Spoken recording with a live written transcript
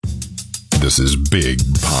This is Big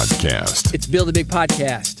Podcast. It's Build a Big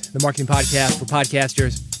Podcast, the marketing podcast for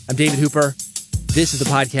podcasters. I'm David Hooper. This is the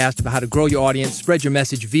podcast about how to grow your audience, spread your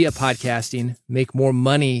message via podcasting, make more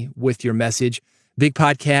money with your message.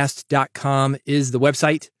 Bigpodcast.com is the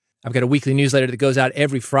website. I've got a weekly newsletter that goes out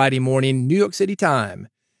every Friday morning, New York City time.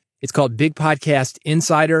 It's called Big Podcast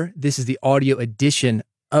Insider. This is the audio edition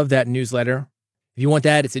of that newsletter. If you want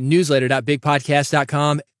that, it's at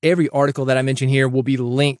newsletter.bigpodcast.com. Every article that I mention here will be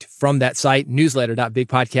linked from that site,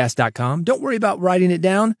 newsletter.bigpodcast.com. Don't worry about writing it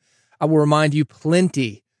down. I will remind you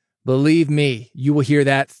plenty. Believe me, you will hear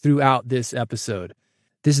that throughout this episode.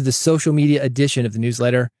 This is the social media edition of the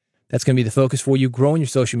newsletter. That's going to be the focus for you, growing your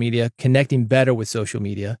social media, connecting better with social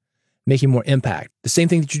media, making more impact. The same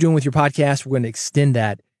thing that you're doing with your podcast, we're going to extend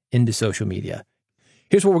that into social media.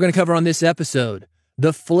 Here's what we're going to cover on this episode.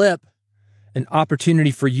 The flip. An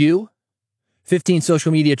opportunity for you. 15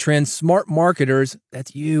 social media trends smart marketers,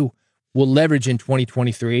 that's you, will leverage in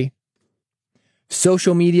 2023.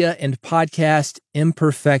 Social media and podcast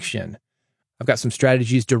imperfection. I've got some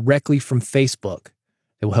strategies directly from Facebook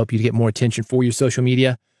that will help you to get more attention for your social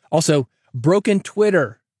media. Also, broken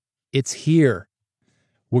Twitter. It's here.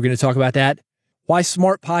 We're going to talk about that. Why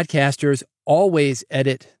smart podcasters always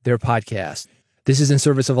edit their podcast. This is in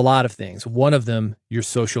service of a lot of things. One of them, your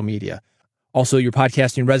social media. Also, your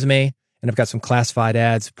podcasting resume, and I've got some classified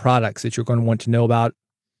ads, products that you're going to want to know about.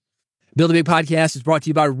 Build a Big Podcast is brought to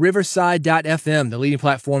you by Riverside.fm, the leading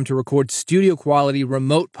platform to record studio-quality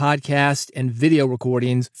remote podcast and video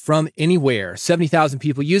recordings from anywhere. 70,000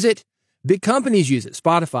 people use it. Big companies use it.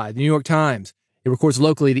 Spotify, the New York Times. It records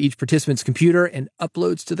locally to each participant's computer and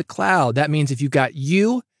uploads to the cloud. That means if you've got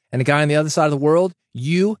you and a guy on the other side of the world,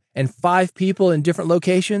 you and 5 people in different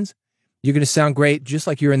locations, you're going to sound great just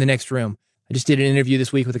like you're in the next room. I just did an interview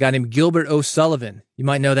this week with a guy named Gilbert O'Sullivan. You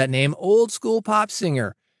might know that name, old school pop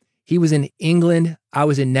singer. He was in England. I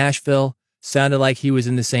was in Nashville. Sounded like he was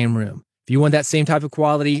in the same room. If you want that same type of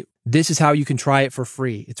quality, this is how you can try it for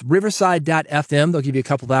free. It's Riverside.fm. They'll give you a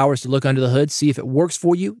couple of hours to look under the hood, see if it works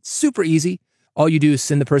for you. It's super easy. All you do is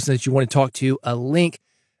send the person that you want to talk to a link.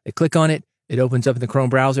 They click on it. It opens up in the Chrome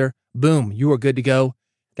browser. Boom, you are good to go.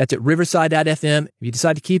 That's at Riverside.fm. If you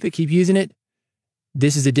decide to keep it, keep using it.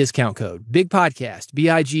 This is a discount code. Big Podcast,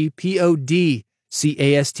 BIGPODCAST.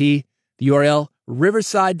 The URL,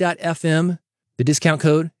 riverside.fm. The discount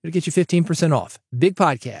code, it'll get you 15% off. Big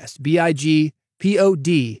Podcast,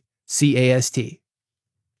 BIGPODCAST.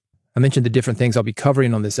 I mentioned the different things I'll be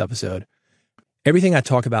covering on this episode. Everything I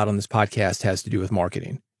talk about on this podcast has to do with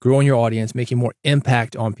marketing, growing your audience, making more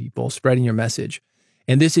impact on people, spreading your message.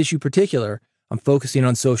 And this issue in particular, I'm focusing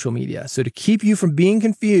on social media. So to keep you from being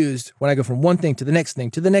confused when I go from one thing to the next thing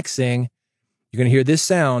to the next thing, you're going to hear this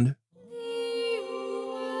sound.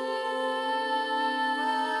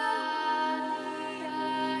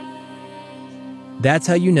 That's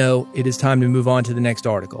how you know it is time to move on to the next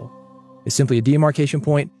article. It's simply a demarcation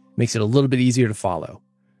point, makes it a little bit easier to follow.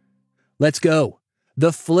 Let's go.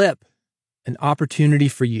 The flip, an opportunity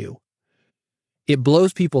for you. It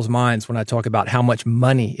blows people's minds when I talk about how much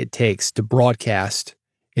money it takes to broadcast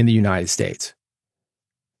in the United States.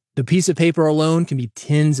 The piece of paper alone can be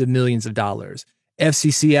tens of millions of dollars.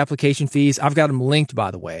 FCC application fees, I've got them linked,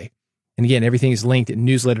 by the way. And again, everything is linked at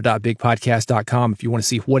newsletter.bigpodcast.com if you want to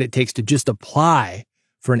see what it takes to just apply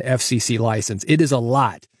for an FCC license. It is a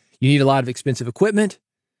lot. You need a lot of expensive equipment,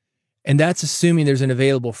 and that's assuming there's an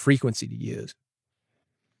available frequency to use.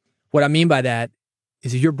 What I mean by that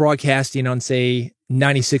is if you're broadcasting on, say,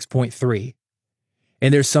 96.3,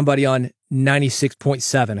 and there's somebody on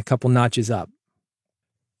 96.7, a couple notches up.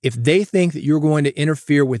 If they think that you're going to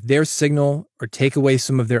interfere with their signal or take away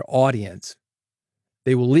some of their audience,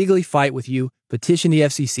 they will legally fight with you, petition the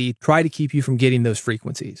FCC, try to keep you from getting those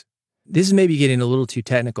frequencies. This is maybe getting a little too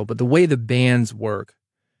technical, but the way the bands work,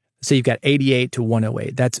 say you've got 88 to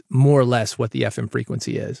 108, that's more or less what the FM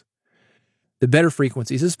frequency is. The better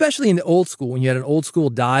frequencies, especially in the old school, when you had an old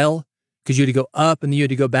school dial, because you had to go up and then you had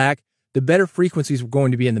to go back, the better frequencies were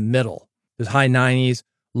going to be in the middle. Those high 90s,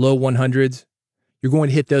 low 100s. You're going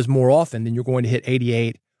to hit those more often than you're going to hit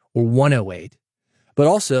 88 or 108. But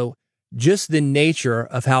also, just the nature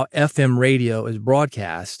of how FM radio is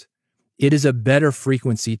broadcast, it is a better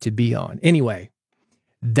frequency to be on. Anyway,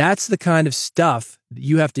 that's the kind of stuff that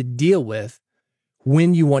you have to deal with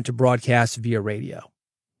when you want to broadcast via radio.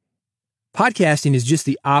 Podcasting is just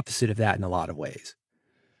the opposite of that in a lot of ways.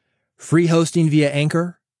 Free hosting via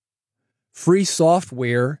Anchor, free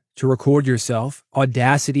software to record yourself,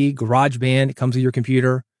 Audacity, GarageBand, it comes with your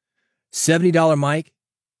computer, $70 mic,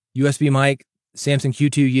 USB mic, Samson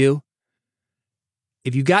Q2U.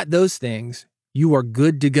 If you got those things, you are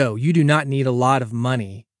good to go. You do not need a lot of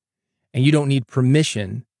money, and you don't need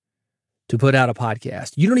permission to put out a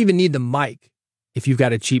podcast. You don't even need the mic if you've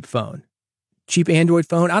got a cheap phone. Cheap Android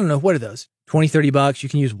phone, I don't know, what are those? $20-$30. You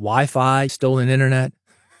can use Wi-Fi, stolen internet.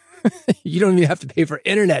 You don't even have to pay for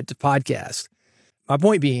internet to podcast. My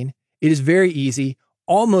point being, it is very easy,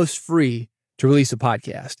 almost free to release a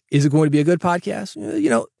podcast. Is it going to be a good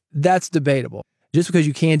podcast? That's debatable. Just because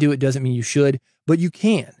you can do it doesn't mean you should, but you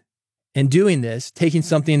can. And doing this, taking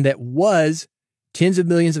something that was tens of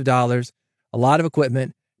millions of dollars, a lot of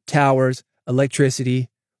equipment, towers, electricity,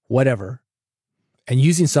 whatever, and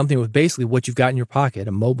using something with basically what you've got in your pocket,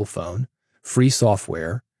 a mobile phone, free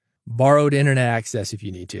software, borrowed internet access if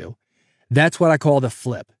you need to. That's what I call the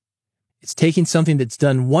flip. It's taking something that's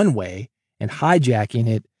done one way and hijacking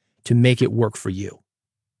it to make it work for you.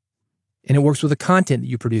 And it works with the content that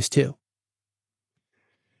you produce too.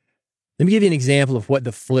 Let me give you an example of what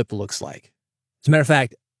the flip looks like. As a matter of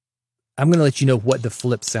fact, I'm going to let you know what the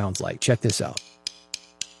flip sounds like. Check this out.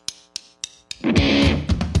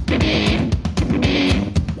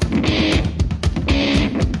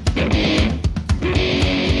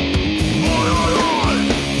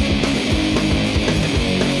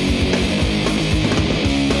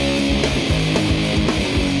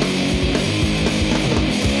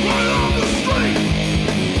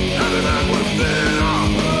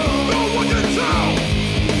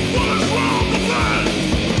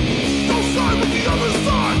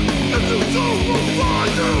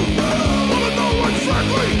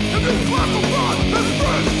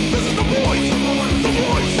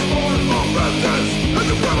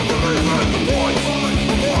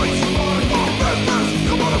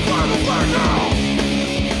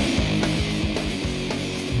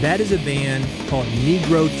 That is a band called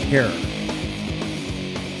Negro Terror.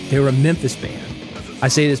 They were a Memphis band. I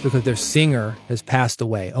say this because their singer has passed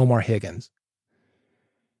away, Omar Higgins.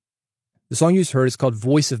 The song you just heard is called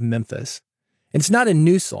Voice of Memphis. And it's not a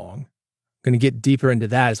new song. I'm going to get deeper into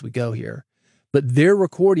that as we go here. But their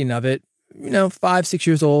recording of it, 5-6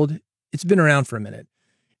 years old, it's been around for a minute.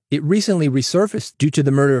 It recently resurfaced due to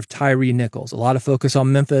the murder of Tyree Nichols. A lot of focus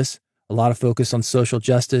on Memphis, a lot of focus on social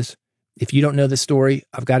justice. If you don't know the story,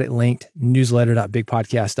 I've got it linked,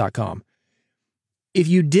 newsletter.bigpodcast.com. If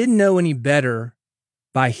you didn't know any better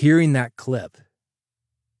by hearing that clip,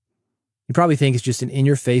 you probably think it's just an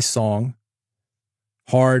in-your-face song,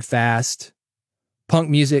 hard, fast, punk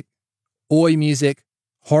music, oi music,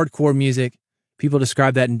 hardcore music. People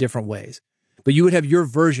describe that in different ways. But you would have your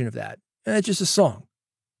version of that. And it's just a song.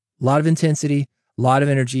 A lot of intensity, a lot of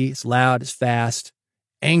energy. It's loud, it's fast,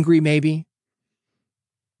 angry maybe.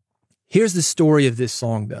 Here's the story of this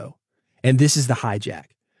song, though, and this is the hijack.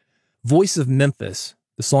 Voice of Memphis,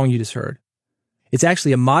 the song you just heard, it's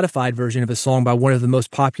actually a modified version of a song by one of the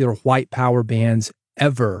most popular white power bands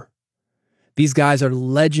ever. These guys are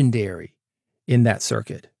legendary in that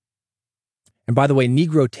circuit. And by the way,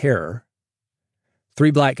 Negro Terror,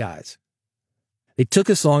 3 black guys. They took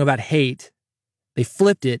a song about hate, they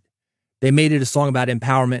flipped it, they made it a song about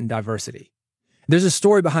empowerment and diversity. There's a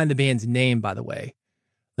story behind the band's name, by the way.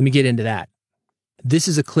 Let me get into that. This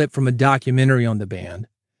is a clip from a documentary on the band,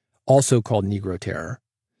 also called Negro Terror,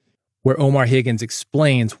 where Omar Higgins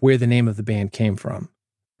explains where the name of the band came from.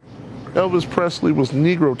 Elvis Presley was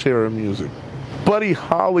Negro Terror music. Buddy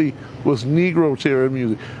Holly was Negro Terror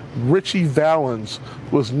music. Richie Valens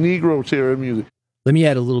was Negro Terror music. Let me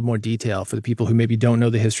add a little more detail for the people who maybe don't know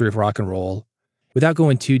the history of rock and roll. Without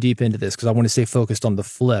going too deep into this, because I want to stay focused on the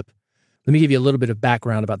flip, let me give you a little bit of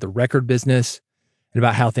background about the record business and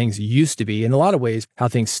about how things used to be, in a lot of ways, how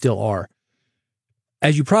things still are.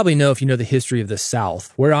 As you probably know, if you know the history of the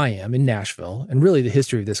South, where I am in Nashville, and really the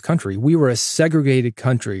history of this country, we were a segregated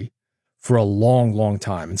country for a long, long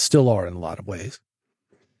time, and still are in a lot of ways.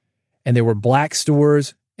 And there were black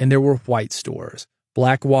stores and there were white stores,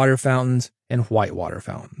 black water fountains and white water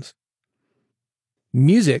fountains.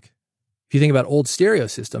 Music, if you think about old stereo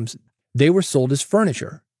systems, they were sold as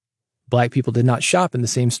furniture. Black people did not shop in the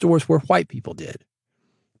same stores where white people did.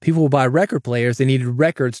 People would buy record players, they needed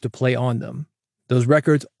records to play on them. Those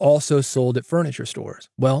records also sold at furniture stores.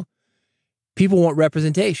 Well, people want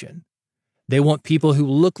representation. They want people who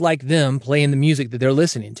look like them playing the music that they're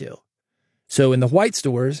listening to. So in the white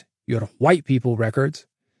stores, you had white people records,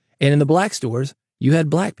 and in the black stores, you had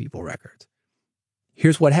black people records.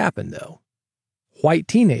 Here's what happened, though. White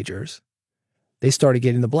teenagers, they started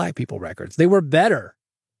getting the black people records. They were better.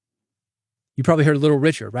 You probably heard Little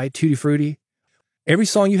Richard, right? Tutti Frutti. Every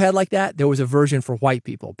song you had like that, there was a version for white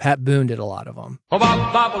people. Pat Boone did a lot of them.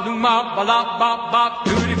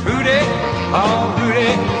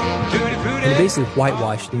 And it basically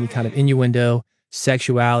whitewashed any kind of innuendo,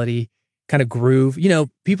 sexuality, kind of groove. You know,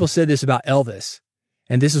 people said this about Elvis,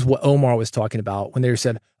 and this is what Omar was talking about when they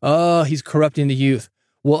said, oh, he's corrupting the youth.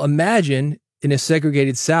 Well, imagine in a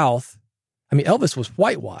segregated South, I mean, Elvis was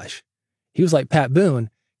whitewashed. He was like Pat Boone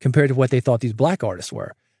compared to what they thought these black artists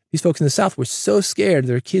were. These folks in the South were so scared of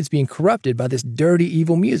their kids being corrupted by this dirty,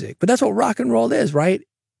 evil music. But that's what rock and roll is, right?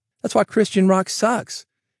 That's why Christian rock sucks.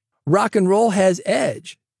 Rock and roll has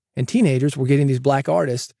edge. And teenagers were getting these black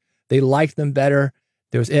artists. They liked them better.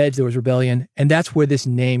 There was edge, there was rebellion. And that's where this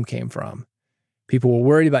name came from. People were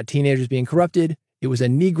worried about teenagers being corrupted. It was a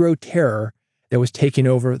Negro terror that was taking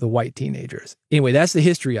over the white teenagers. Anyway, that's the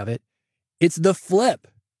history of it. It's the flip.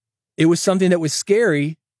 It was something that was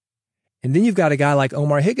scary. And then you've got a guy like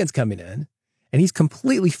Omar Higgins coming in, and he's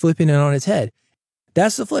completely flipping it on its head.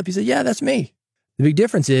 That's the flip. He said, yeah, that's me. The big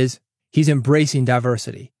difference is he's embracing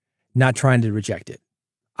diversity, not trying to reject it.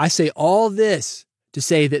 I say all this to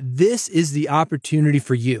say that this is the opportunity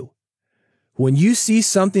for you. When you see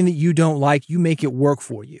something that you don't like, you make it work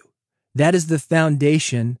for you. That is the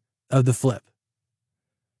foundation of the flip.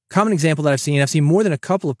 Common example that I've seen more than a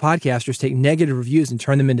couple of podcasters take negative reviews and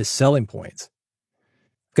turn them into selling points.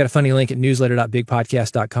 I've got a funny link at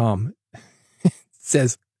newsletter.bigpodcast.com. It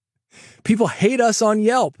says, people hate us on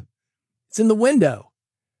Yelp. It's in the window.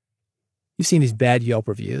 You've seen these bad Yelp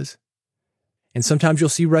reviews. And sometimes you'll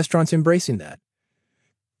see restaurants embracing that.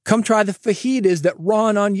 Come try the fajitas that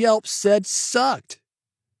Ron on Yelp said sucked.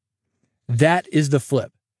 That is the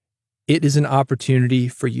flip. It is an opportunity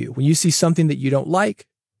for you. When you see something that you don't like,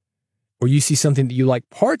 or you see something that you like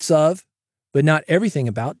parts of, but not everything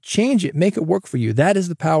about, change it, make it work for you. That is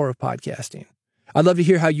the power of podcasting. I'd love to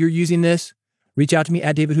hear how you're using this. Reach out to me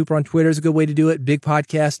at David Hooper on Twitter is a good way to do it.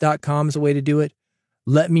 Bigpodcast.com is a way to do it.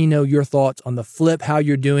 Let me know your thoughts on the flip, how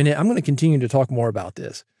you're doing it. I'm going to continue to talk more about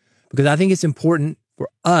this because I think it's important for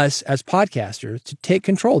us as podcasters to take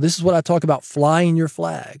control. This is what I talk about, flying your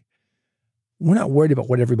flag. We're not worried about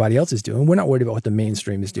what everybody else is doing. We're not worried about what the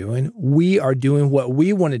mainstream is doing. We are doing what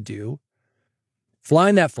we want to do,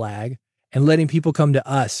 flying that flag and letting people come to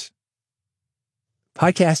us.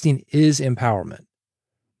 Podcasting is empowerment.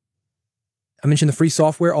 I mentioned the free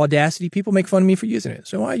software, Audacity. People make fun of me for using it.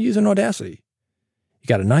 So why are you using Audacity? You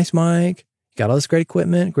got a nice mic, you got all this great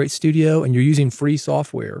equipment, great studio, and you're using free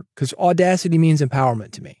software because Audacity means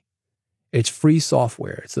empowerment to me. It's free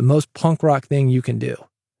software. It's the most punk rock thing you can do.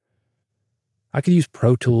 I could use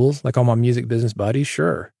Pro Tools like all my music business buddies,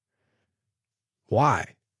 sure.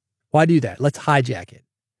 Why? Why do that? Let's hijack it.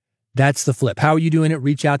 That's the flip. How are you doing it?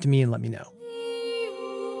 Reach out to me and let me know.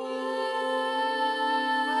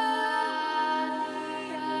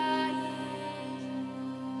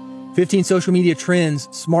 "15 social media trends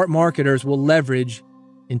smart marketers will leverage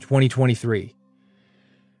in 2023.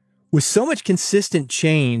 With so much consistent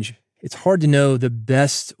change, it's hard to know the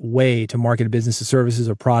best way to market a business or services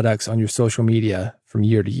or products on your social media from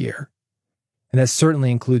year to year. And that certainly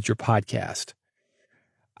includes your podcast.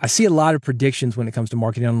 I see a lot of predictions when it comes to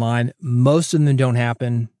marketing online. Most of them don't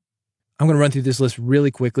happen. I'm going to run through this list really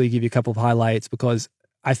quickly, give you a couple of highlights because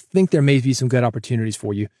I think there may be some good opportunities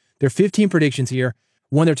for you. There are 15 predictions here.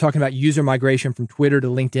 One, they're talking about user migration from Twitter to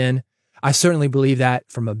LinkedIn. I certainly believe that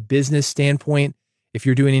from a business standpoint. If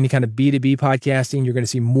you're doing any kind of B2B podcasting, you're going to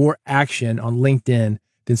see more action on LinkedIn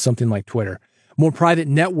than something like Twitter. More private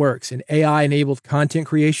networks and AI-enabled content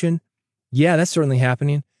creation. Yeah, that's certainly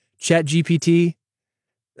happening. ChatGPT,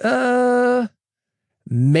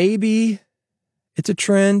 maybe it's a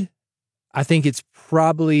trend. I think it's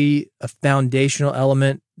probably a foundational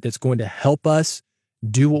element that's going to help us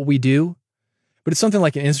do what we do. But it's something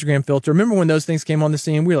like an Instagram filter. Remember when those things came on the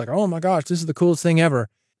scene? We were like, oh my gosh, this is the coolest thing ever.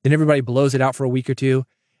 Then everybody blows it out for a week or two.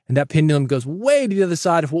 And that pendulum goes way to the other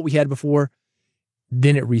side of what we had before.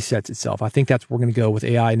 Then it resets itself. I think that's where we're going to go with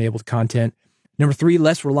AI-enabled content. Number 3,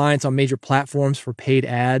 less reliance on major platforms for paid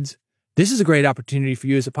ads. This is a great opportunity for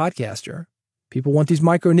you as a podcaster. People want these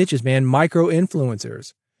micro niches, man, micro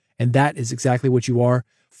influencers. And that is exactly what you are.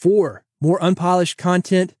 4, more unpolished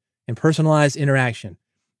content and personalized interaction.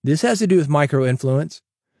 This has to do with micro influence.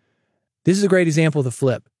 This is a great example of the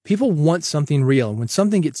flip. People want something real. And when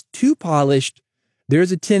something gets too polished,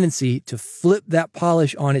 there's a tendency to flip that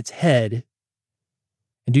polish on its head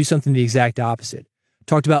and do something the exact opposite.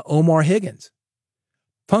 Talked about Omar Higgins.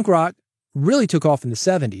 Punk rock really took off in the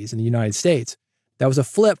 70s in the United States. That was a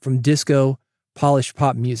flip from disco, polished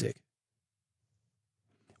pop music.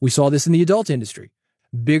 We saw this in the adult industry.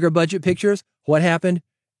 Bigger budget pictures. What happened?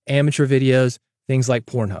 Amateur videos, things like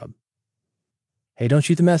Pornhub. Hey, don't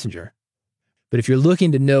shoot the messenger. But if you're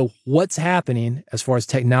looking to know what's happening as far as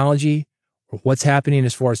technology or what's happening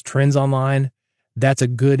as far as trends online, that's a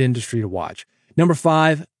good industry to watch. Number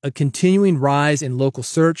 5, a continuing rise in local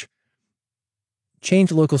search.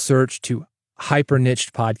 Change local search to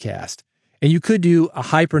hyper-niched podcast. And you could do a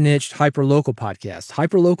hyper-niched, hyper-local podcast.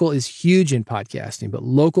 Hyper-local is huge in podcasting, but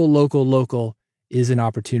local is an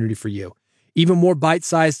opportunity for you. Even more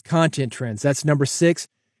bite-sized content trends. That's number 6.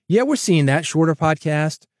 Yeah, we're seeing that. Shorter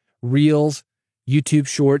podcast, reels, YouTube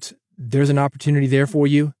shorts. There's an opportunity there for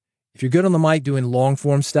you. If you're good on the mic doing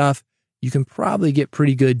long-form stuff, you can probably get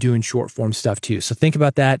pretty good doing short-form stuff too. So think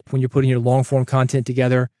about that when you're putting your long-form content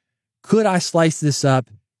together. Could I slice this up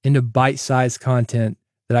into bite-sized content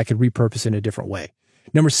that I could repurpose in a different way?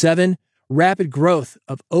 Number 7, rapid growth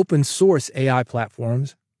of open source AI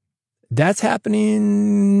platforms. That's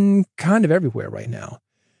happening kind of everywhere right now.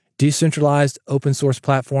 Decentralized open source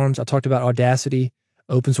platforms. I talked about Audacity,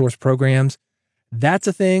 open source programs. That's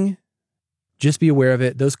a thing. Just be aware of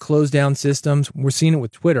it. Those closed down systems, we're seeing it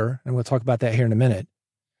with Twitter, and we'll talk about that here in a minute.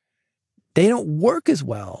 They don't work as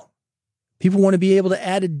well. People want to be able to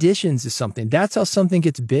add additions to something. That's how something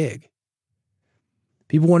gets big.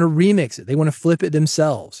 People want to remix it. They want to flip it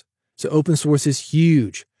themselves. So open source is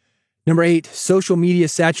huge. Number 8, social media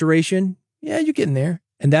saturation. Yeah, you're getting there.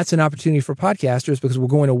 And that's an opportunity for podcasters because we're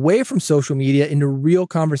going away from social media into real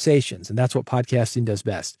conversations. And that's what podcasting does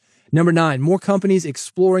best. Number 9, more companies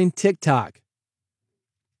exploring TikTok.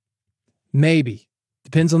 Maybe.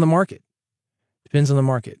 Depends on the market.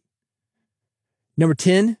 Number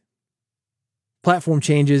 10, platform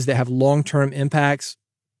changes that have long-term impacts.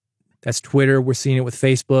 That's Twitter. We're seeing it with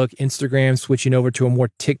Facebook, Instagram switching over to a more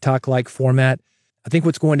TikTok-like format. I think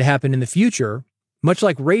what's going to happen in the future, much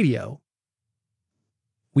like radio,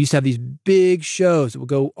 we used to have these big shows that would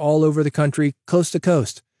go all over the country, coast to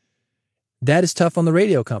coast. That is tough on the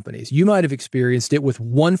radio companies. You might have experienced it with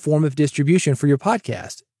one form of distribution for your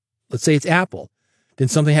podcast. Let's say it's Apple. Then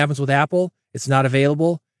something happens with Apple. It's not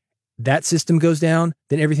available. That system goes down.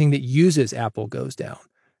 Then everything that uses Apple goes down.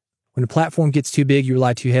 When a platform gets too big, you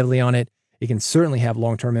rely too heavily on it. It can certainly have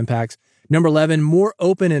long-term impacts. Number 11, more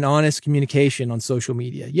open and honest communication on social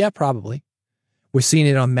media. Yeah, probably. We're seeing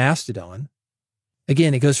it on Mastodon.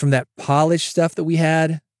 Again, it goes from that polished stuff that we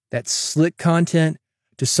had, that slick content,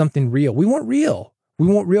 to something real. We want real. We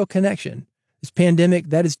want real connection. This pandemic,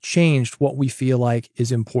 that has changed what we feel like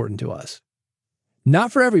is important to us.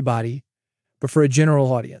 Not for everybody, but for a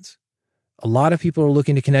general audience. A lot of people are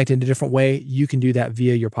looking to connect in a different way. You can do that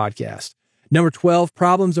via your podcast. Number 12,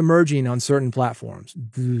 problems emerging on certain platforms.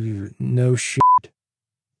 No shit.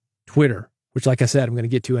 Twitter, which like I said, I'm going to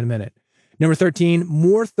get to in a minute. Number 13,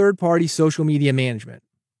 more third-party social media management.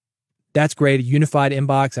 That's great. A unified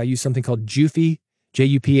inbox. I use something called Juphy,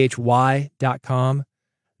 JUPHY.com.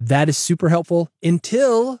 That is super helpful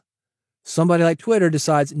until somebody like Twitter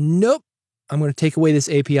decides, nope, I'm going to take away this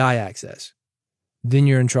API access. Then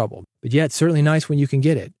you're in trouble. But yeah, it's certainly nice when you can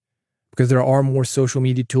get it because there are more social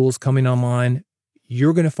media tools coming online.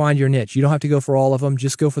 You're going to find your niche. You don't have to go for all of them.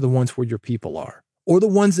 Just go for the ones where your people are or the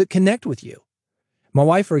ones that connect with you. My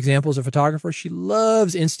wife, for example, is a photographer. She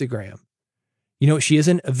loves Instagram. You know, she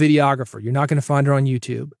isn't a videographer. You're not going to find her on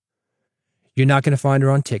YouTube. You're not going to find her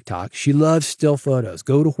on TikTok. She loves still photos.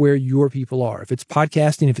 Go to where your people are. If it's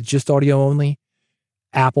podcasting, if it's just audio only,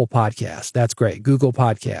 Apple Podcasts, that's great. Google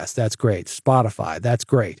Podcasts, that's great. Spotify, that's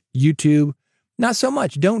great. YouTube, not so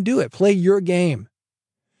much. Don't do it. Play your game.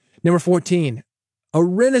 Number 14, a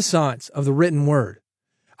renaissance of the written word.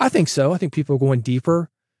 I think so. I think people are going deeper.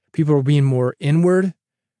 People are being more inward.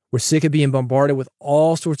 We're sick of being bombarded with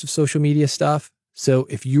all sorts of social media stuff. So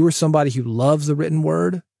if you are somebody who loves the written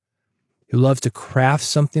word, who loves to craft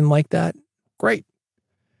something like that, great.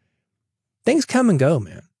 Things come and go,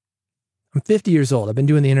 man. I'm 50 years old. I've been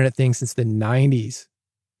doing the internet thing since the 90s.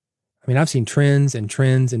 I mean, I've seen trends and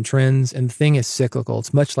trends and trends, and the thing is cyclical.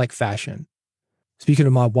 It's much like fashion. Speaking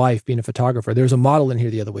of my wife being a photographer, there was a model in here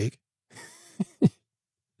the other week.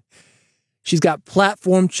 She's got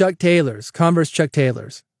platform Chuck Taylors, Converse Chuck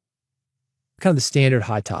Taylors. Kind of the standard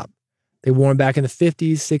high top. They wore them back in the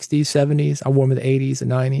 50s, 60s, 70s. I wore them in the 80s and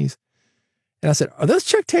 90s. And I said, are those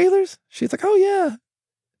Chuck Taylors? She's like, oh, yeah.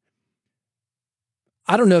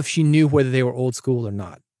 I don't know if she knew whether they were old school or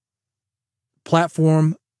not.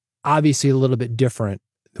 Platform, obviously a little bit different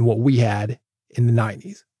than what we had in the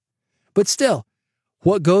 90s. But still,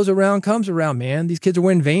 what goes around comes around, man. These kids are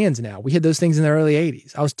wearing Vans now. We had those things in the early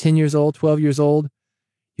 80s. I was 10 years old, 12 years old.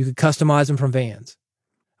 You could customize them from Vans.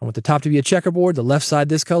 I want the top to be a checkerboard, the left side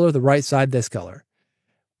this color, the right side this color.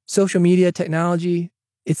 Social media, technology,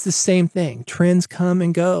 it's the same thing. Trends come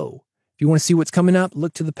and go. If you want to see what's coming up,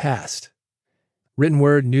 look to the past. Written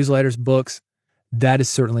word, newsletters, books, that is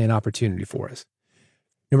certainly an opportunity for us.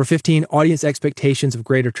 Number 15, audience expectations of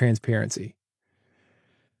greater transparency.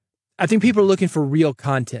 I think people are looking for real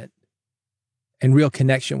content and real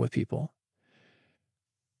connection with people.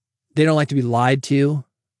 They don't like to be lied to.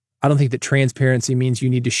 I don't think that transparency means you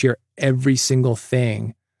need to share every single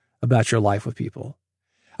thing about your life with people.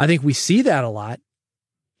 I think we see that a lot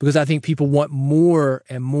because I think people want more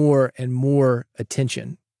and more and more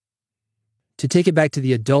attention. To take it back to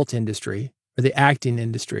the adult industry or the acting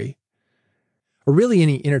industry, or really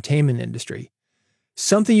any entertainment industry,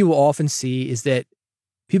 something you will often see is that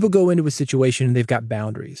people go into a situation and they've got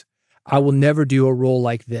boundaries. I will never do a role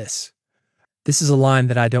like this. This is a line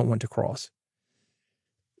that I don't want to cross.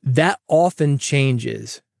 That often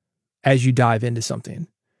changes as you dive into something.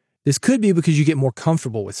 This could be because you get more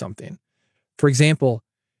comfortable with something. For example,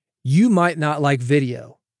 you might not like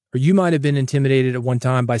video, or you might have been intimidated at one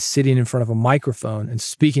time by sitting in front of a microphone and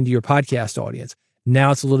speaking to your podcast audience.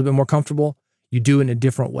 Now it's a little bit more comfortable. You do it in a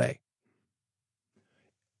different way.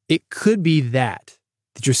 It could be that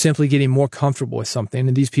you're simply getting more comfortable with something,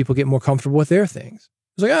 and these people get more comfortable with their things.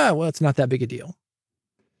 It's like, well, it's not that big a deal.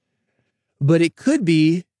 But it could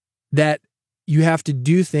be that you have to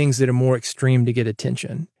do things that are more extreme to get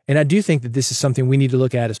attention. And I do think that this is something we need to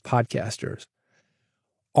look at as podcasters.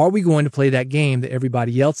 Are we going to play that game that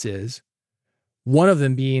everybody else is? One of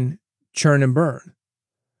them being churn and burn.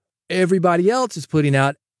 Everybody else is putting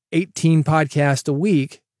out 18 podcasts a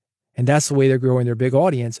week, and that's the way they're growing their big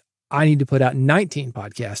audience. I need to put out 19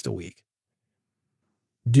 podcasts a week.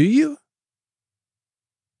 Do you?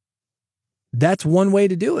 That's one way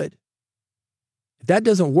to do it. If that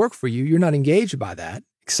doesn't work for you, you're not engaged by that,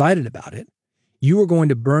 excited about it, you are going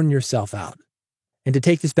to burn yourself out. And to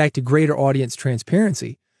take this back to greater audience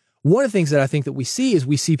transparency, one of the things that I think that we see is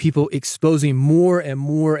we see people exposing more and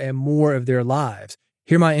more and more of their lives.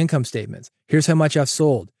 Here are my income statements. Here's how much I've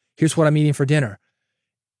sold. Here's what I'm eating for dinner.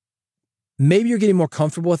 Maybe you're getting more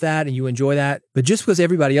comfortable with that and you enjoy that, but just because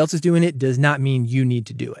everybody else is doing it does not mean you need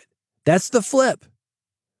to do it. That's the flip.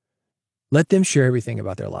 Let them share everything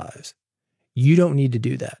about their lives. You don't need to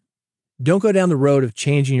do that. Don't go down the road of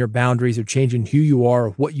changing your boundaries or changing who you are or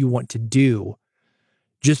what you want to do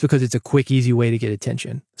just because it's a quick, easy way to get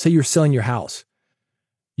attention. Say you're selling your house.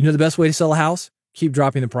 You know the best way to sell a house? Keep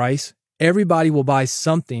dropping the price. Everybody will buy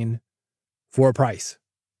something for a price.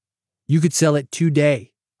 You could sell it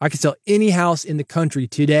today. I could sell any house in the country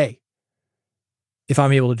today if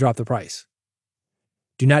I'm able to drop the price.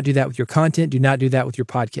 Do not do that with your content. Do not do that with your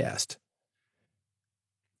podcast.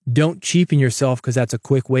 Don't cheapen yourself because that's a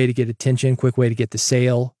quick way to get attention, quick way to get the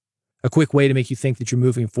sale, a quick way to make you think that you're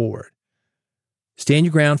moving forward. Stand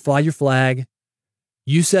your ground, fly your flag.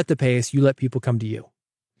 You set the pace. You let people come to you.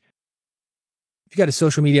 If you got a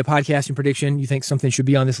social media podcasting prediction, you think something should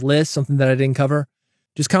be on this list, something that I didn't cover,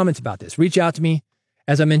 just comment about this. Reach out to me.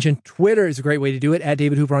 As I mentioned, Twitter is a great way to do it. At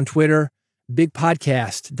David Hooper on Twitter.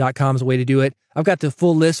 Bigpodcast.com is a way to do it. I've got the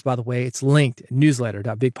full list, by the way. It's linked at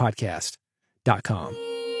newsletter.bigpodcast.com.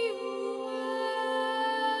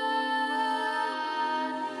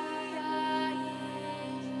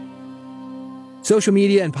 Social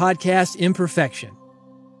media and podcast imperfection.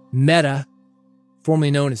 Meta,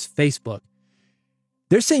 formerly known as Facebook,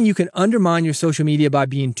 they're saying you can undermine your social media by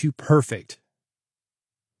being too perfect.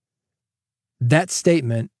 That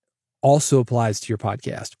statement also applies to your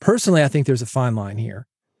podcast. Personally, I think there's a fine line here.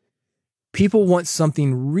 People want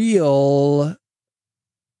something real,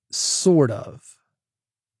 sort of.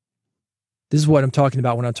 This is what I'm talking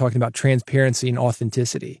about when I'm talking about transparency and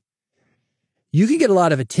authenticity. You can get a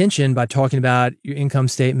lot of attention by talking about your income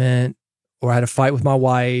statement, or I had a fight with my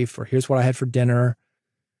wife, or here's what I had for dinner.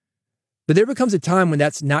 But there becomes a time when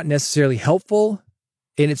that's not necessarily helpful,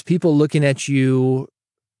 and it's people looking at you.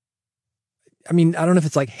 I mean, I don't know if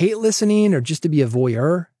it's like hate listening or just to be a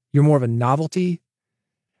voyeur. You're more of a novelty.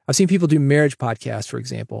 I've seen people do marriage podcasts, for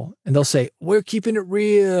example, and they'll say, we're keeping it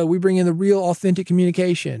real. We bring in the real, authentic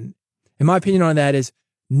communication. And my opinion on that is,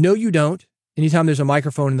 no, you don't. Anytime there's a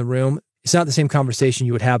microphone in the room, it's not the same conversation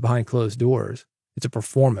you would have behind closed doors. It's a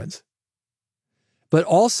performance. But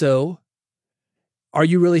also, are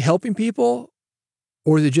you really helping people?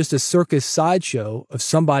 Or is it just a circus sideshow of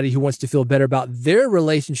somebody who wants to feel better about their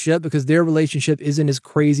relationship because their relationship isn't as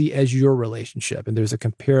crazy as your relationship? And there's a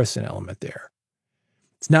comparison element there.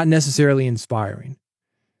 It's not necessarily inspiring.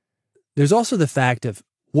 There's also the fact of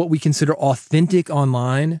what we consider authentic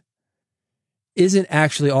online isn't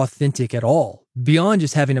actually authentic at all, beyond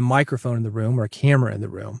just having a microphone in the room or a camera in the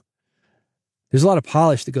room. There's a lot of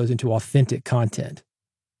polish that goes into authentic content,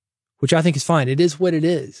 which I think is fine. It is what it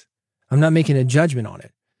is. I'm not making a judgment on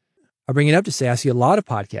it. I bring it up to say I see a lot of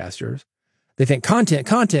podcasters They think content,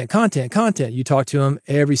 content, content, content. You talk to them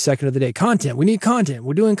every second of the day. Content. We need content.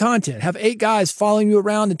 We're doing content. Have 8 guys following you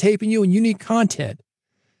around and taping you, and you need content.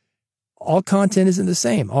 All content isn't the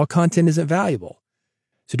same. All content isn't valuable.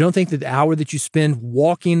 So don't think that the hour that you spend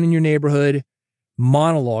walking in your neighborhood,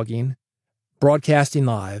 monologuing, broadcasting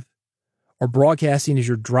live, or broadcasting as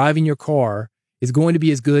you're driving your car is going to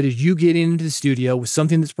be as good as you getting into the studio with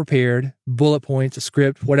something that's prepared, bullet points, a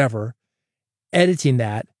script, whatever, editing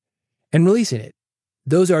that, and releasing it.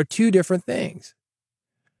 Those are 2 different things.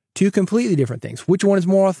 2 completely different things. Which one is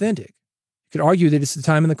more authentic? You could argue that it's the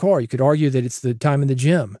time in the car. You could argue that it's the time in the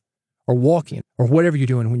gym or walking or whatever you're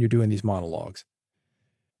doing when you're doing these monologues.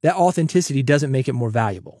 That authenticity doesn't make it more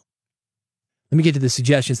valuable. Let me get to the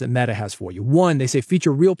suggestions that Meta has for you. 1, they say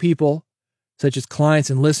feature real people, such as clients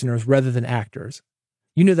and listeners, rather than actors.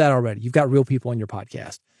 You knew that already. You've got real people on your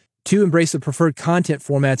podcast. 2, embrace the preferred content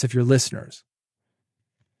formats of your listeners.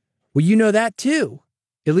 Well, you know that too,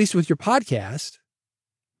 at least with your podcast.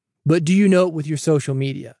 But do you know it with your social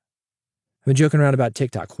media? I've been joking around about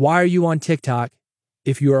TikTok. Why are you on TikTok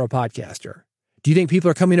if you are a podcaster? Do you think people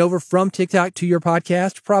are coming over from TikTok to your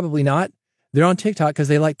podcast? Probably not. They're on TikTok because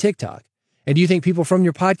they like TikTok. And do you think people from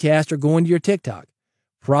your podcast are going to your TikTok?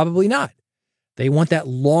 Probably not. They want that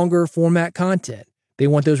longer format content. They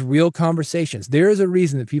want those real conversations. There is a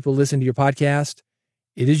reason that people listen to your podcast.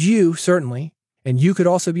 It is you, certainly. And you could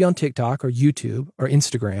also be on TikTok or YouTube or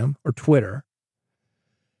Instagram or Twitter.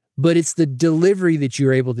 But it's the delivery that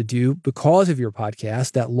you're able to do because of your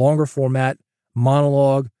podcast, that longer format,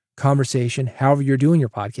 monologue, conversation, however you're doing your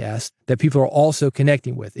podcast, that people are also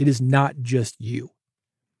connecting with. It is not just you.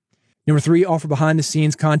 Number 3, offer behind the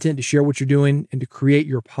scenes content to share what you're doing and to create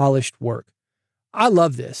your polished work. I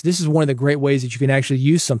love this. This is one of the great ways that you can actually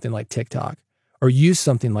use something like TikTok or use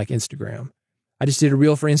something like Instagram. I just did a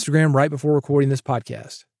reel for Instagram right before recording this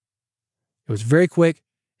podcast. It was very quick.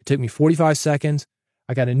 It took me 45 seconds.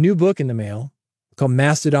 I got a new book in the mail called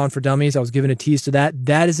Mastodon for Dummies. I was given a tease to that.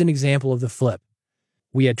 That is an example of the flip.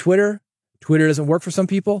 We had Twitter. Twitter doesn't work for some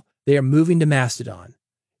people. They are moving to Mastodon.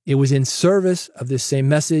 It was in service of this same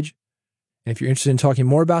message. And if you're interested in talking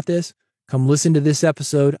more about this, come listen to this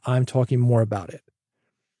episode. I'm talking more about it.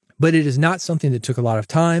 But it is not something that took a lot of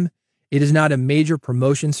time. It is not a major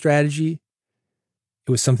promotion strategy.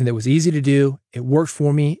 It was something that was easy to do. It worked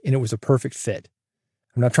for me, and it was a perfect fit.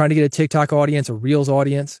 I'm not trying to get a TikTok audience, a Reels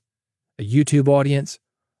audience, a YouTube audience.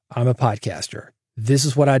 I'm a podcaster. This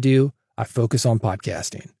is what I do. I focus on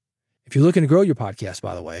podcasting. If you're looking to grow your podcast,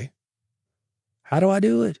 by the way, how do I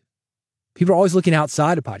do it? People are always looking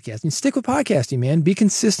outside of podcasting. Stick with podcasting, man. Be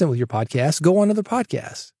consistent with your podcast. Go on other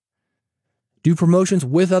podcasts. Do promotions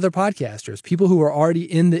with other podcasters, people who are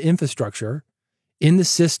already in the infrastructure, in the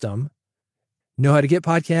system, know how to get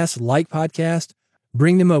podcasts, like podcasts,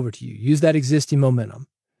 bring them over to you. Use that existing momentum.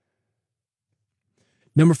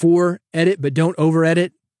 Number 4, edit, but don't over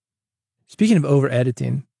edit. Speaking of over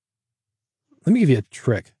editing, let me give you a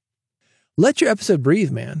trick. Let your episode breathe,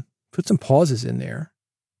 man. Put some pauses in there.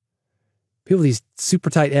 People, these super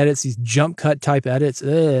tight edits, these jump cut type edits.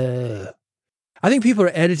 I think people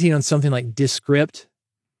are editing on something like Descript,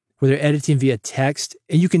 where they're editing via text,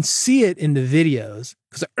 and you can see it in the videos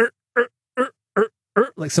because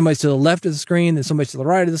like somebody's to the left of the screen, then somebody's to the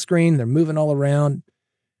right of the screen. They're moving all around.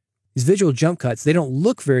 These visual jump cuts, they don't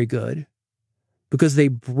look very good because they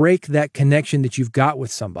break that connection that you've got with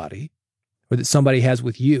somebody or that somebody has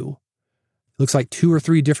with you. It looks like 2 or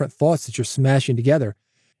 3 different thoughts that you're smashing together.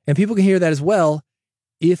 And people can hear that as well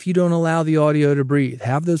if you don't allow the audio to breathe.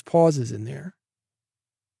 Have those pauses in there.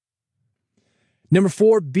 Number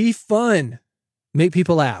 4, be fun. Make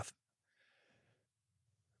people laugh.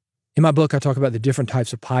 In my book, I talk about the different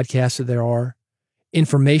types of podcasts that there are.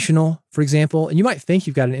 Informational, for example. And you might think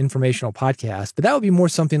you've got an informational podcast, but that would be more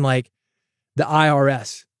something like the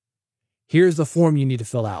IRS. Here's the form you need to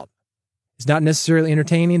fill out. It's not necessarily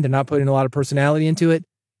entertaining. They're not putting a lot of personality into it,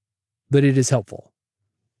 but it is helpful.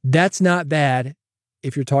 That's not bad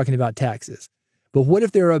if you're talking about taxes. But what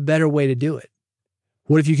if there were a better way to do it?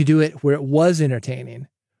 What if you could do it where it was entertaining,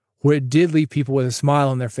 where it did leave people with a smile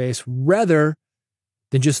on their face rather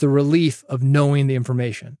than just the relief of knowing the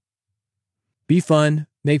information? Be fun,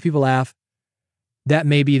 make people laugh. That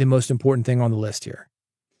may be the most important thing on the list here.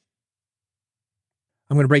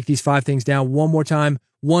 I'm going to break these 5 things down one more time.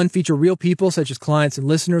 1, feature real people such as clients and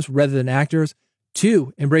listeners rather than actors.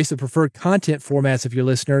 2, embrace the preferred content formats of your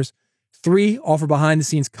listeners. 3, offer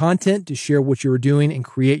behind-the-scenes content to share what you are doing and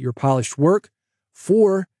create your polished work.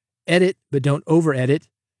 4, edit but don't over-edit.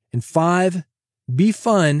 And 5, be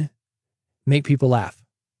fun, make people laugh.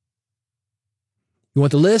 You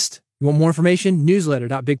want the list? You want more information?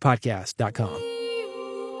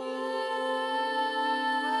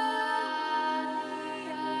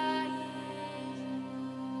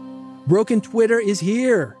 Newsletter.bigpodcast.com. Broken Twitter is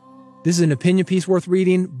here. This is an opinion piece worth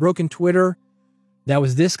reading. Broken Twitter. That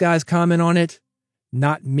was this guy's comment on it,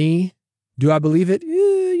 not me. Do I believe it?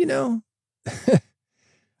 I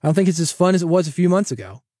don't think it's as fun as it was a few months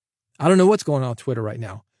ago. I don't know what's going on with Twitter right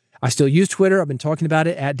now. I still use Twitter. I've been talking about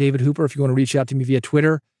it at David Hooper if you want to reach out to me via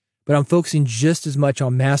Twitter. But I'm focusing just as much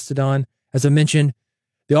on Mastodon. As I mentioned,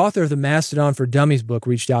 the author of the Mastodon for Dummies book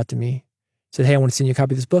reached out to me, said, hey, I want to send you a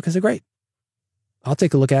copy of this book. I said, great. I'll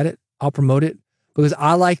take a look at it. I'll promote it because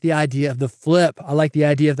I like the idea of the flip. I like the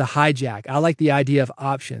idea of the hijack. I like the idea of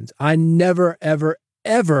options. I never, ever,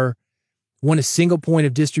 ever want a single point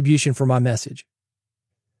of distribution for my message.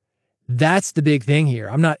 That's the big thing here.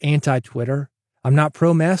 I'm not anti-Twitter. I'm not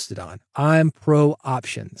pro-Mastodon. I'm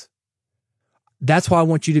pro-options. That's why I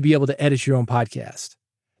want you to be able to edit your own podcast.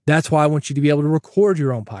 That's why I want you to be able to record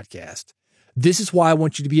your own podcast. This is why I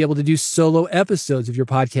want you to be able to do solo episodes of your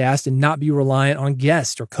podcast and not be reliant on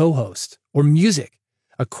guests or co-host or music,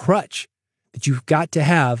 a crutch that you've got to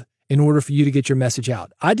have in order for you to get your message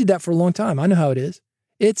out. I did that for a long time. I know how it is.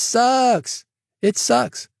 It sucks. It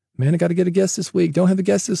sucks. Man, I got to get a guest this week. Don't have a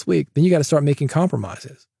guest this week. Then you got to start making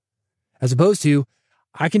compromises. As opposed to,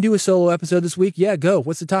 I can do a solo episode this week. Yeah, go.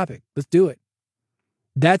 What's the topic? Let's do it.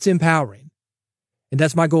 That's empowering. And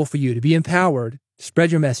that's my goal for you, to be empowered,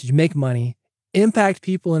 spread your message, make money, impact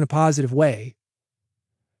people in a positive way.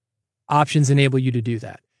 Options enable you to do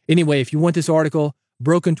that. Anyway, if you want this article,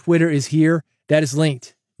 Broken Twitter is here. That is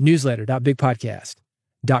linked,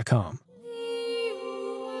 newsletter.bigpodcast.com.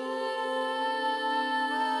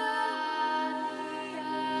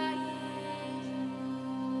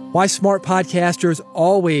 Why smart podcasters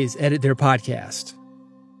always edit their podcast.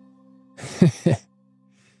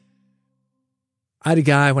 I had a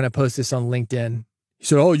guy when I posted this on LinkedIn. He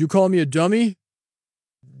said, oh, you call me a dummy?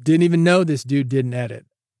 Didn't even know this dude didn't edit.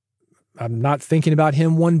 I'm not thinking about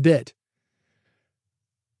him one bit.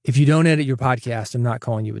 If you don't edit your podcast, I'm not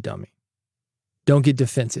calling you a dummy. Don't get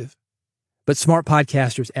defensive. But smart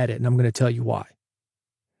podcasters edit, and I'm going to tell you why.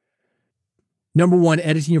 Number one,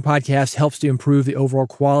 editing your podcast helps to improve the overall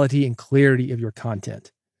quality and clarity of your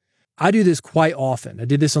content. I do this quite often. I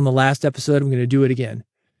did this on the last episode. I'm going to do it again.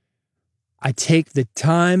 I take the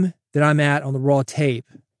time that I'm at on the raw tape,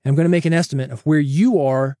 and I'm going to make an estimate of where you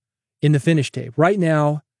are in the finished tape. Right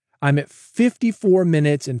now, I'm at 54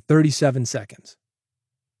 minutes and 37 seconds.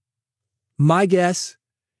 My guess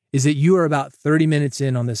is that you are about 30 minutes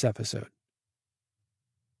in on this episode.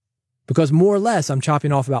 Because more or less, I'm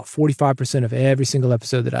chopping off about 45% of every single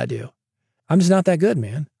episode that I do. I'm just not that good,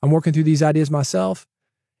 man. I'm working through these ideas myself.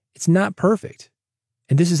 It's not perfect.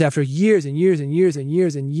 And this is after years and years and years and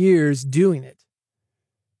years and years doing it.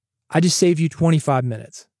 I just saved you 25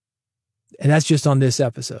 minutes. And that's just on this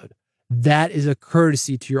episode. That is a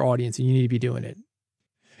courtesy to your audience, and you need to be doing it.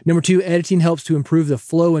 Number two, editing helps to improve the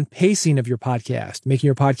flow and pacing of your podcast, making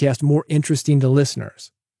your podcast more interesting to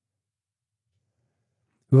listeners.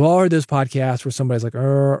 We've all heard those podcasts where somebody's like, going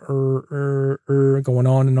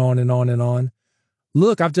on and on and on and on.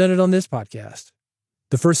 Look, I've done it on this podcast.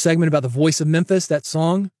 The first segment about the voice of Memphis, that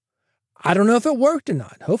song, I don't know if it worked or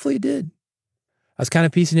not. Hopefully it did. I was kind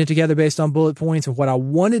of piecing it together based on bullet points and what I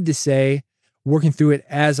wanted to say, working through it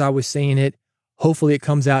as I was saying it. Hopefully it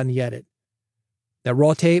comes out in the edit. That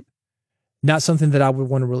raw tape, not something that I would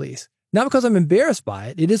want to release. Not because I'm embarrassed by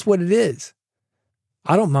it. It is what it is.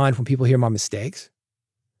 I don't mind when people hear my mistakes,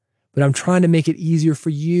 but I'm trying to make it easier for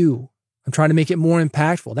you. I'm trying to make it more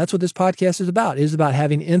impactful. That's what this podcast is about. It is about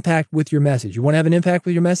having impact with your message. You want to have an impact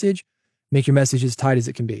with your message? Make your message as tight as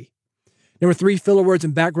it can be. Number three, filler words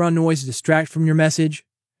and background noise to distract from your message.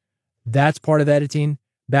 That's part of editing.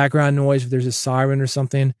 Background noise, if there's a siren or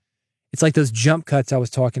something. It's like those jump cuts I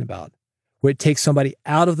was talking about, where it takes somebody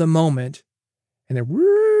out of the moment and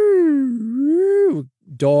then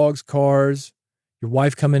dogs, cars, your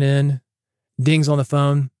wife coming in, dings on the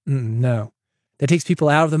phone. No, that takes people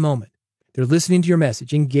out of the moment. They're listening to your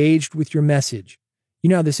message, engaged with your message. You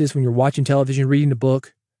know how this is when you're watching television, reading a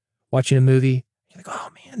book, watching a movie. You're like, oh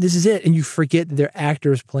man, this is it. And you forget that they're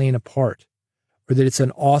actors playing a part or that it's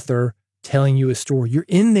an author telling you a story. You're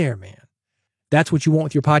in there, man. That's what you want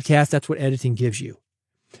with your podcast. That's what editing gives you.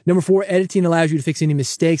 Number four, editing allows you to fix any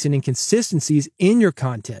mistakes and inconsistencies in your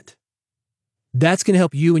content. That's going to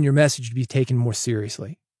help you and your message to be taken more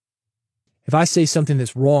seriously. If I say something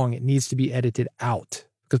that's wrong, it needs to be edited out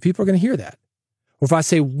because people are going to hear that. Or if I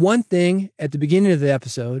say one thing at the beginning of the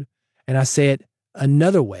episode and I say it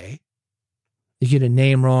another way, you get a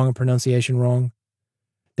name wrong, a pronunciation wrong,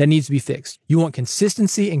 that needs to be fixed. You want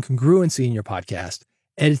consistency and congruency in your podcast.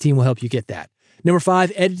 Editing will help you get that. Number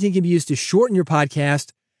 5, editing can be used to shorten your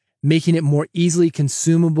podcast, making it more easily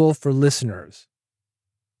consumable for listeners.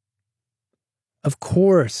 Of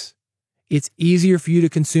course, it's easier for you to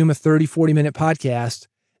consume a 30, 40-minute podcast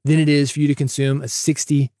than it is for you to consume a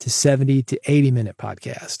 60 to 70 to 80-minute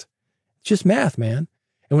podcast. It's just math, man.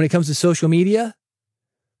 And when it comes to social media,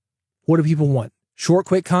 what do people want? Short,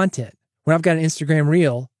 quick content. When I've got an Instagram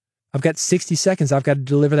reel, I've got 60 seconds. I've got to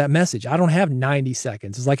deliver that message. I don't have 90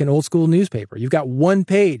 seconds. It's like an old school newspaper. You've got one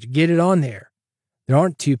page. Get it on there. There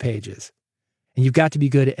aren't 2 pages. And you've got to be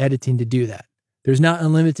good at editing to do that. There's not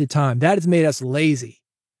unlimited time. That has made us lazy.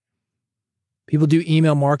 People do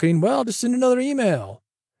email marketing. Well, just send another email.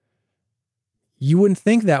 You wouldn't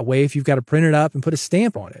think that way if you've got to print it up and put a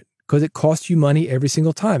stamp on it, because it costs you money every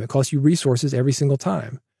single time. It costs you resources every single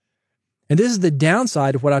time. And this is the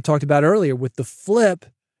downside of what I talked about earlier with the flip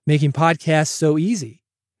making podcasts so easy.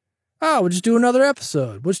 Oh, we'll just do another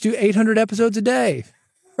episode. We'll just do 800 episodes a day.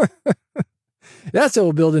 That's how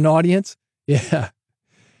we'll build an audience. Yeah.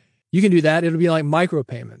 You can do that. It'll be like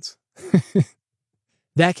micropayments.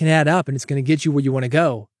 That can add up and it's going to get you where you want to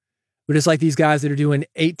go. But it's like these guys that are doing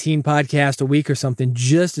 18 podcasts a week or something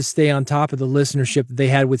just to stay on top of the listenership that they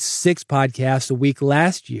had with 6 podcasts a week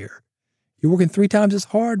last year. You're working 3 times as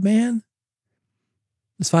hard, man.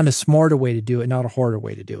 Let's find a smarter way to do it, not a harder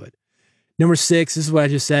way to do it. Number 6, this is what I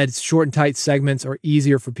just said. Short and tight segments are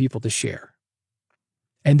easier for people to share.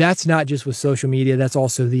 And that's not just with social media. That's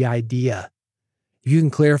also the idea. If you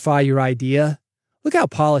can clarify your idea, look how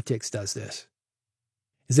politics does this.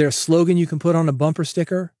 Is there a slogan you can put on a bumper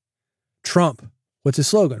sticker? Trump, what's his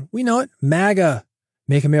slogan? We know it. MAGA,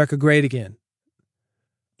 make America great again.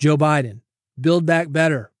 Joe Biden, build back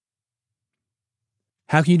better.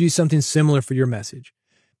 How can you do something similar for your message?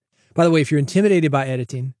 By the way, if you're intimidated by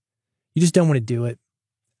editing, you just don't want to do it.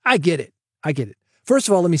 I get it. First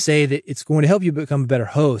of all, let me say that it's going to help you become a better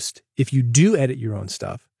host if you do edit your own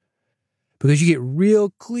stuff, because you get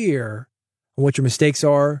real clear on what your mistakes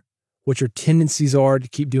are, what your tendencies are to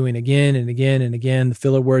keep doing again and again and again, the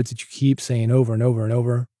filler words that you keep saying over and over and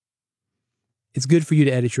over. It's good for you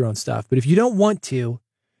to edit your own stuff. But if you don't want to,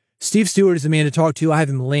 Steve Stewart is the man to talk to. I have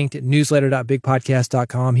him linked at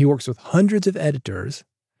newsletter.bigpodcast.com. He works with hundreds of editors.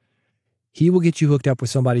 He will get you hooked up with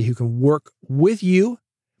somebody who can work with you,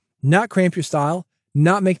 not cramp your style,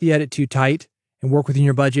 not make the edit too tight, and work within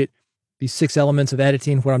your budget. These 6 elements of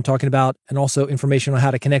editing, what I'm talking about, and also information on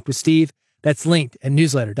how to connect with Steve, that's linked at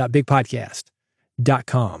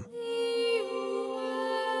newsletter.bigpodcast.com.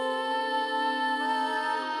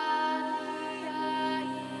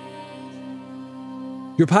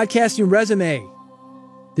 Your podcasting resume.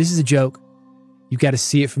 This is a joke. You've got to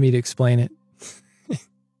see it for me to explain it.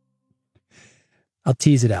 I'll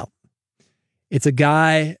tease it out. It's a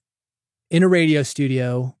guy in a radio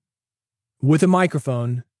studio with a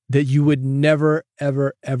microphone that you would never,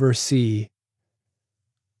 ever, ever see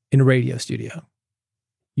in a radio studio.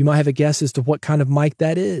 You might have a guess as to what kind of mic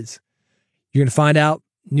that is. You're going to find out,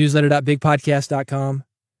 newsletter.bigpodcast.com.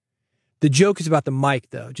 The joke is about the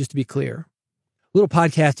mic, though, just to be clear. A little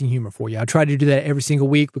podcasting humor for you. I try to do that every single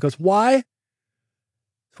week because why? That's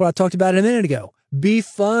what I talked about a minute ago. Be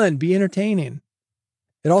fun, be entertaining.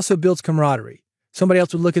 It also builds camaraderie. Somebody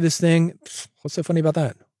else would look at this thing. What's so funny about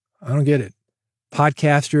that? I don't get it.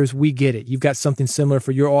 Podcasters, we get it. You've got something similar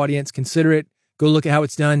for your audience. Consider it. Go look at how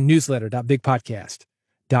it's done.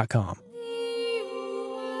 Newsletter.bigpodcast.com.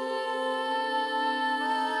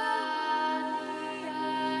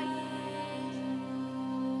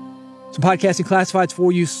 Some podcasting classifieds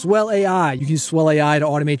for you. Swell AI. You can use Swell AI to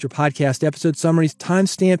automate your podcast episode summaries,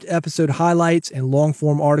 time-stamped episode highlights, and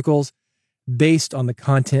long-form articles based on the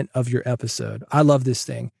content of your episode. I love this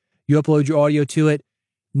thing. You upload your audio to it.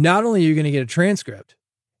 Not only are you going to get a transcript,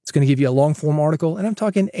 it's going to give you a long-form article, and I'm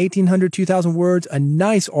talking 1,800, 2,000 words, a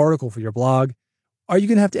nice article for your blog. Are you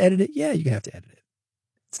going to have to edit it? Yeah, you're going to have to edit it.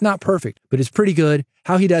 It's not perfect, but it's pretty good.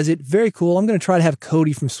 How he does it, very cool. I'm going to try to have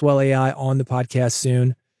Cody from Swell AI on the podcast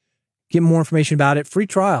soon. Get more information about it. Free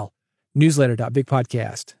trial.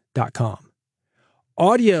 Newsletter.bigpodcast.com.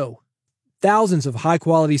 Audio. Thousands of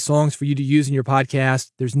high-quality songs for you to use in your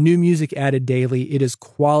podcast. There's new music added daily. It is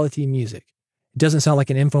quality music. It doesn't sound like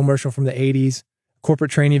an infomercial from the 80s. Corporate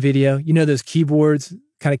training video. You know those keyboards,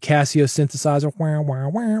 kind of Casio synthesizer. Wah, wah,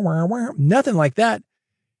 wah, wah, wah. Nothing like that.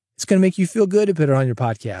 It's going to make you feel good to put it on your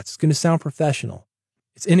podcast. It's going to sound professional.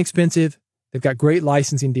 It's inexpensive. They've got great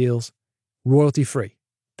licensing deals. Royalty-free.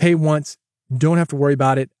 Pay once. Don't have to worry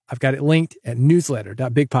about it. I've got it linked at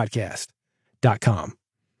newsletter.bigpodcast.com.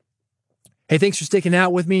 Hey, thanks for sticking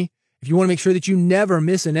out with me. If you want to make sure that you never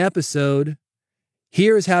miss an episode,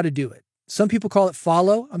 here's how to do it. Some people call it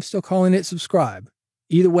follow. I'm still calling it subscribe.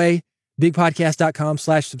 Either way,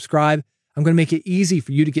 bigpodcast.com/subscribe. I'm going to make it easy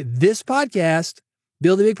for you to get this podcast,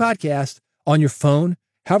 Build a Big Podcast, on your phone,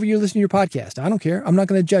 however you listen to your podcast. I don't care. I'm not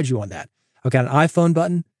going to judge you on that. I've got an iPhone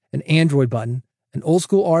button, an Android button, an old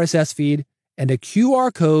school RSS feed, and a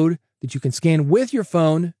QR code that you can scan with your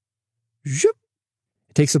phone. Zoop.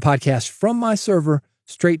 It takes the podcast from my server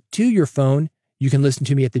straight to your phone. You can listen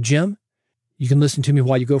to me at the gym. You can listen to me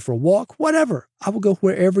while you go for a walk, whatever. I will go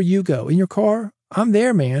wherever you go. In your car, I'm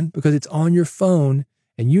there, man, because it's on your phone.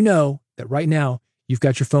 And you know that right now you've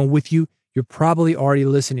got your phone with you. You're probably already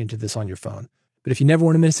listening to this on your phone. But if you never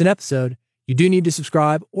want to miss an episode, you do need to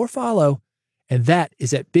subscribe or follow. And that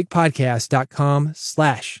is at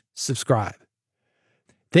bigpodcast.com/subscribe.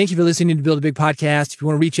 Thank you for listening to Build a Big Podcast. If you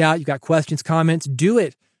want to reach out, you've got questions, comments, do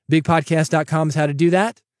it. Bigpodcast.com is how to do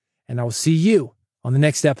that. And I will see you on the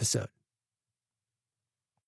next episode.